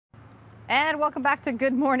And welcome back to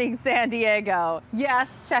Good Morning San Diego.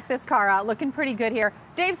 Yes, check this car out. Looking pretty good here.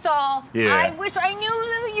 Dave Stahl, Yeah. I wish I knew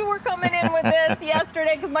that you were coming in with this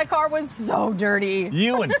yesterday because my car was so dirty.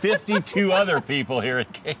 You and 52 other people here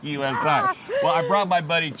at KUSI. Well, I brought my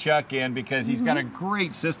buddy Chuck in because he's got a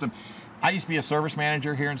great system. I used to be a service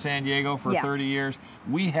manager here in San Diego for 30 years.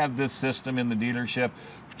 We have this system in the dealership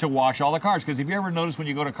to wash all the cars. Because if you ever notice when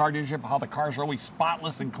you go to a car dealership how the cars are always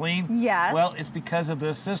spotless and clean? Yes. Well, it's because of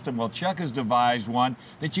this system. Well, Chuck has devised one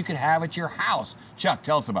that you could have at your house. Chuck,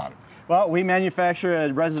 tell us about it. Well, we manufacture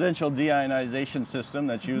a residential deionization system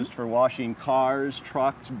that's used for washing cars,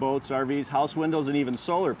 trucks, boats, RVs, house windows, and even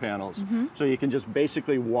solar panels. So you can just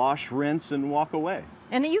basically wash, rinse, and walk away.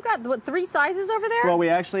 And you got, what, 3 sizes over there? Well, we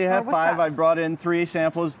actually have what's 5. that? I brought in 3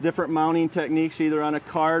 samples, different mounting techniques, either on a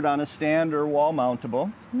cart, on a stand, or wall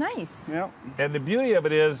mountable. Nice. Yep. And the beauty of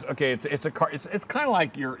it is, okay, it's a car. It's kind of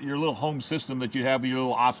like your little home system that you have, your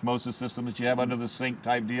little osmosis system that you have under the sink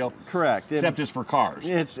type deal. Correct. Except it's for cars.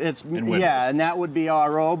 It's windows. yeah, and that would be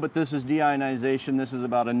RO, but this is deionization. This is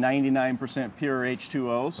about a 99% pure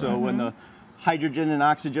H2O. So when the hydrogen and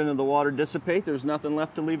oxygen of the water dissipate, there's nothing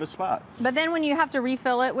left to leave a spot. But then when you have to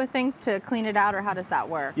refill it with things to clean it out, or how does that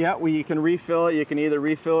work? Yeah, well, you can refill it. You can either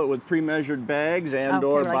refill it with pre-measured bags and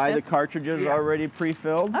or like buy this? the cartridges already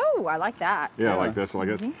pre-filled. Oh, I like that. Yeah, like this, like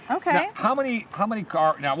this. Okay. Now, how many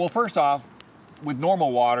car? Now, well, first off, with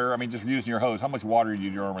normal water, I mean, just using your hose, how much water do you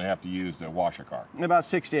normally have to use to wash a car? About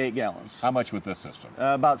 6 to 8 gallons. How much with this system?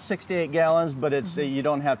 About 6 to 8 gallons, but it's you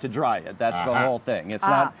don't have to dry it. That's the whole thing. It's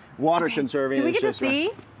not water conserving. Do we it's get to just see?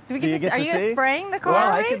 Do we Do you get to get see? to Are you see? spraying the car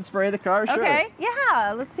Well, already? I can spray the car, sure. Okay,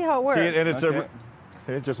 yeah, let's see how it works. See, and it's Okay.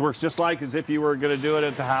 it just works just like as if you were going to do it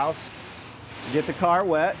at the house. Get the car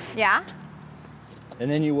wet, Yeah? and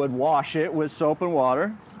then you would wash it with soap and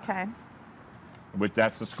water. Okay. Which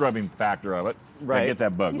that's the scrubbing factor of it. Right. Now get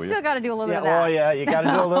that bug, You will still you? got to do a little bit of Oh that. yeah, you got to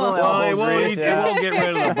do a little Well, elbow grease. it won't get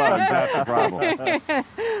rid of the bugs. That's the problem.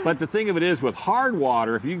 But the thing of it is, with hard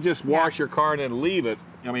water, if you just wash your car and then leave it,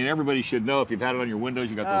 I mean, everybody should know if you've had it on your windows,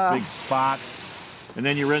 you got those big spots, and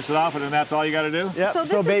then you rinse it off, and then that's all you got to do. Yeah. So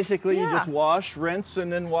So, this is- basically, you yeah. just wash, rinse, and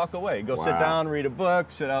then walk away. Go sit Wow. down, read a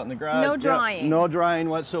book, sit out in the garage. No Yep, drying. No drying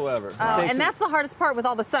whatsoever. It takes And that's the hardest part with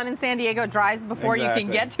all the sun in San Diego. It dries before you can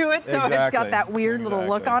Exactly. get to it, so it's got Exactly. that weird little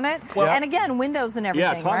look on it. Well- And again, windows and everything,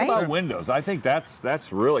 Yeah, talk right? about windows. I think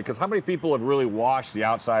that's really, because how many people have really washed the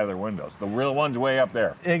outside of their windows? The real ones way up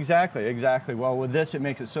there. Exactly, exactly. Well, with this, it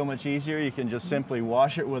makes it so much easier. You can just simply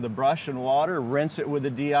wash it with a brush and water, rinse it with a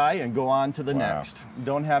DI, and go on to the Wow. next.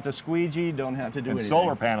 Don't have to squeegee, don't have to do And anything.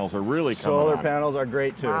 solar panels are really coming Solar on. panels are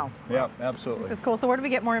great too. Wow. Yep, absolutely. This is cool. So where do we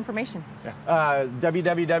get more information?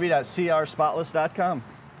 www.crspotless.com.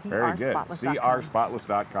 Very good. CRSpotless.com.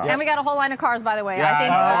 CRSpotless.com. And we got a whole line of cars, by the way.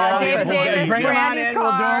 Yeah, I think David Davis, Bring them on Brandy's in,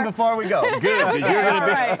 we'll do car. them before we go. Good, because you're going to be. All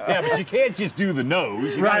right. Yeah, but you can't just do the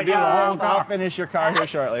nose. You got to Right, do the whole I'll car. finish your car here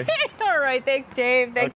shortly. All right, thanks, Dave. Thanks.